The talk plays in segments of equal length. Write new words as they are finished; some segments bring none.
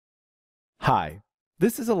Hi,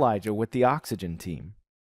 this is Elijah with the Oxygen team.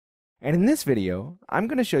 And in this video, I'm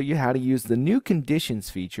going to show you how to use the new conditions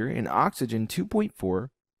feature in Oxygen 2.4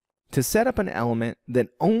 to set up an element that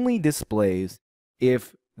only displays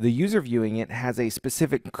if the user viewing it has a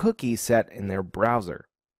specific cookie set in their browser.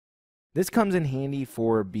 This comes in handy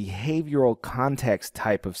for behavioral context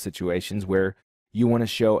type of situations where you want to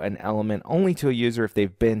show an element only to a user if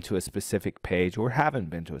they've been to a specific page or haven't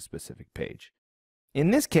been to a specific page.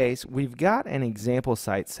 In this case, we've got an example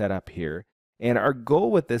site set up here, and our goal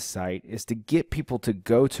with this site is to get people to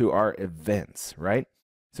go to our events, right?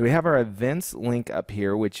 So we have our events link up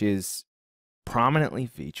here, which is prominently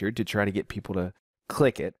featured to try to get people to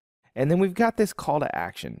click it. And then we've got this call to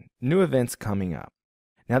action, new events coming up.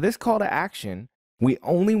 Now this call to action, we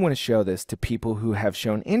only want to show this to people who have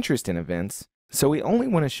shown interest in events. So we only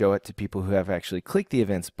want to show it to people who have actually clicked the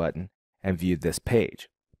events button and viewed this page.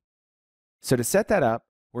 So to set that up,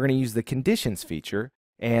 we're going to use the conditions feature,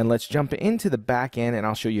 and let's jump into the back end and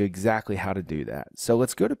I'll show you exactly how to do that. So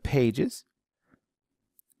let's go to pages,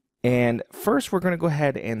 and first we're going to go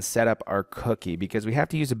ahead and set up our cookie because we have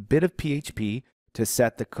to use a bit of PHP to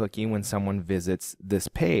set the cookie when someone visits this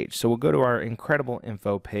page. So we'll go to our incredible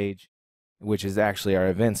info page, which is actually our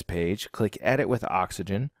events page, click edit with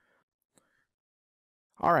Oxygen.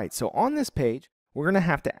 All right, so on this page, we're going to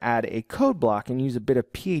have to add a code block and use a bit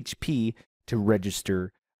of PHP to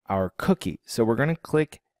register our cookie. So we're going to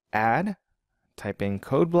click add, type in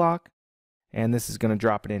code block, and this is going to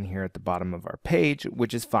drop it in here at the bottom of our page,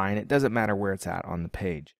 which is fine. It doesn't matter where it's at on the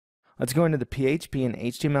page. Let's go into the PHP and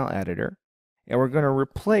HTML editor, and we're going to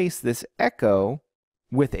replace this echo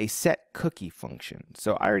with a set cookie function.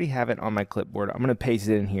 So I already have it on my clipboard. I'm going to paste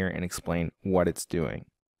it in here and explain what it's doing.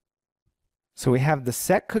 So we have the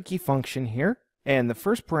set cookie function here, and the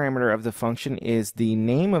first parameter of the function is the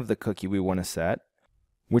name of the cookie we want to set,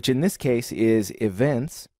 which in this case is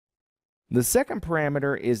events. The second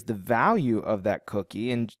parameter is the value of that cookie,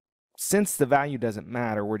 and since the value doesn't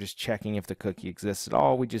matter, we're just checking if the cookie exists at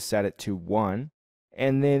all. We just set it to 1.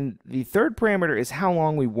 And then the third parameter is how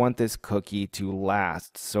long we want this cookie to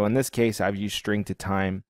last. So in this case, I've used string to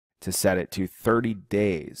time to set it to 30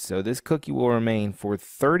 days. So this cookie will remain for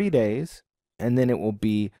 30 days, and then it will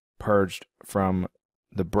be purged from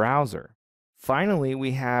the browser. Finally,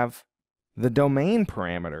 we have the domain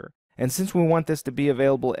parameter. And since we want this to be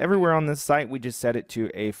available everywhere on this site, we just set it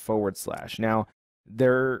to a /. Now,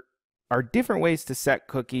 there are different ways to set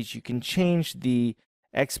cookies. You can change the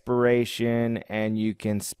expiration and you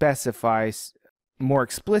can specify more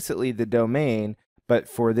explicitly the domain. But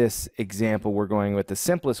for this example, we're going with the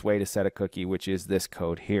simplest way to set a cookie, which is this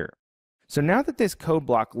code here. So now that this code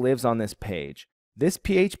block lives on this page, this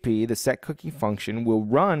PHP, the setCookie function, will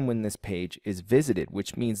run when this page is visited,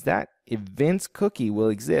 which means that events cookie will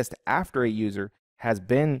exist after a user has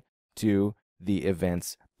been to the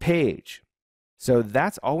events page. So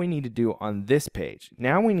that's all we need to do on this page.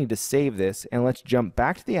 Now we need to save this, and let's jump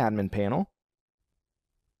back to the admin panel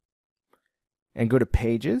and go to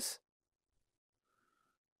pages.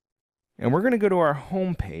 And we're going to go to our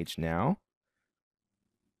home page now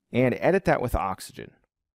and edit that with Oxygen.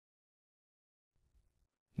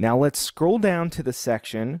 Now let's scroll down to the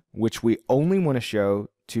section which we only want to show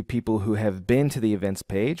to people who have been to the events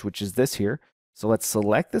page, which is this here. So let's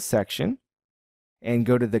select the section and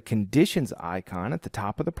go to the conditions icon at the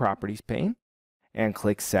top of the properties pane and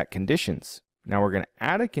click set conditions. Now we're going to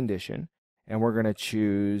add a condition, and we're going to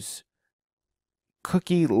choose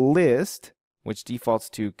cookie list, which defaults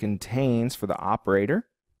to contains for the operator.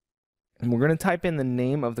 And we're going to type in the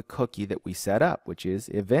name of the cookie that we set up, which is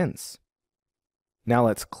events. Now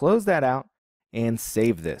let's close that out and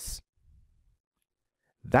save this.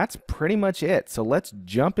 That's pretty much it. So let's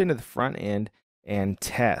jump into the front end and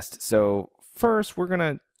test. So first, we're going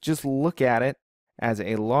to just look at it as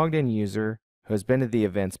a logged in user who has been to the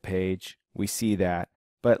events page. We see that.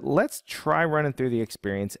 But let's try running through the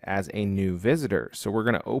experience as a new visitor. So we're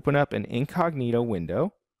going to open up an incognito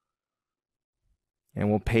window,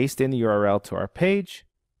 and we'll paste in the URL to our page.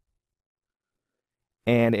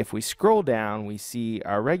 And if we scroll down, we see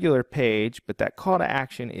our regular page, but that call to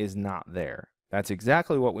action is not there. That's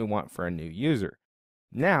exactly what we want for a new user.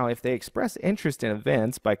 Now, if they express interest in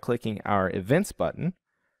events by clicking our events button,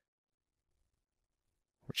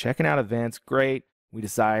 we're checking out events, great. We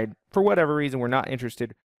decide, for whatever reason, we're not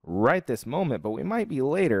interested right this moment, but we might be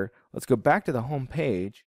later. Let's go back to the home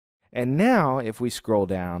page. And now, if we scroll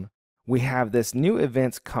down, we have this new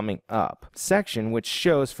events coming up section, which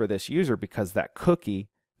shows for this user because that cookie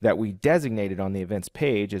that we designated on the events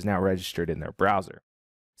page is now registered in their browser.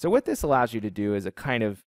 So what this allows you to do is a kind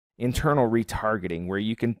of internal retargeting where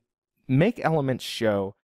you can make elements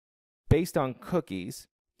show based on cookies,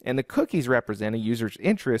 and the cookies represent a user's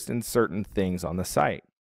interest in certain things on the site.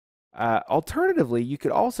 Alternatively, you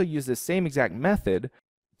could also use the same exact method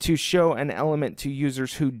to show an element to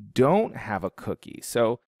users who don't have a cookie.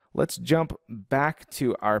 So let's jump back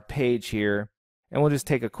to our page here, and we'll just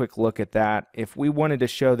take a quick look at that. If we wanted to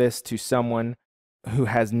show this to someone who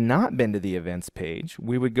has not been to the events page,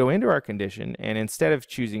 we would go into our condition, and instead of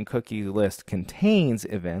choosing cookie list contains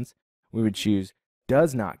events, we would choose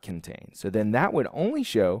does not contain. So then that would only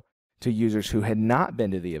show to users who had not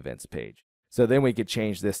been to the events page. So then we could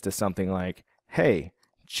change this to something like, hey,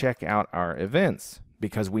 check out our events,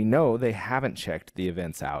 because we know they haven't checked the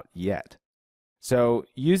events out yet. So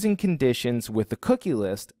using conditions with the cookie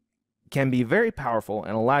list can be very powerful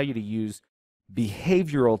and allow you to use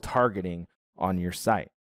behavioral targeting on your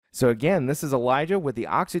site. So again, this is Elijah with the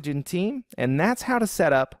Oxygen team, and that's how to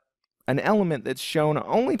set up an element that's shown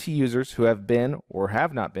only to users who have been or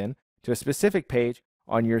have not been to a specific page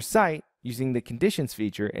on your site using the conditions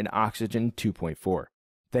feature in Oxygen 2.4.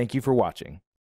 Thank you for watching.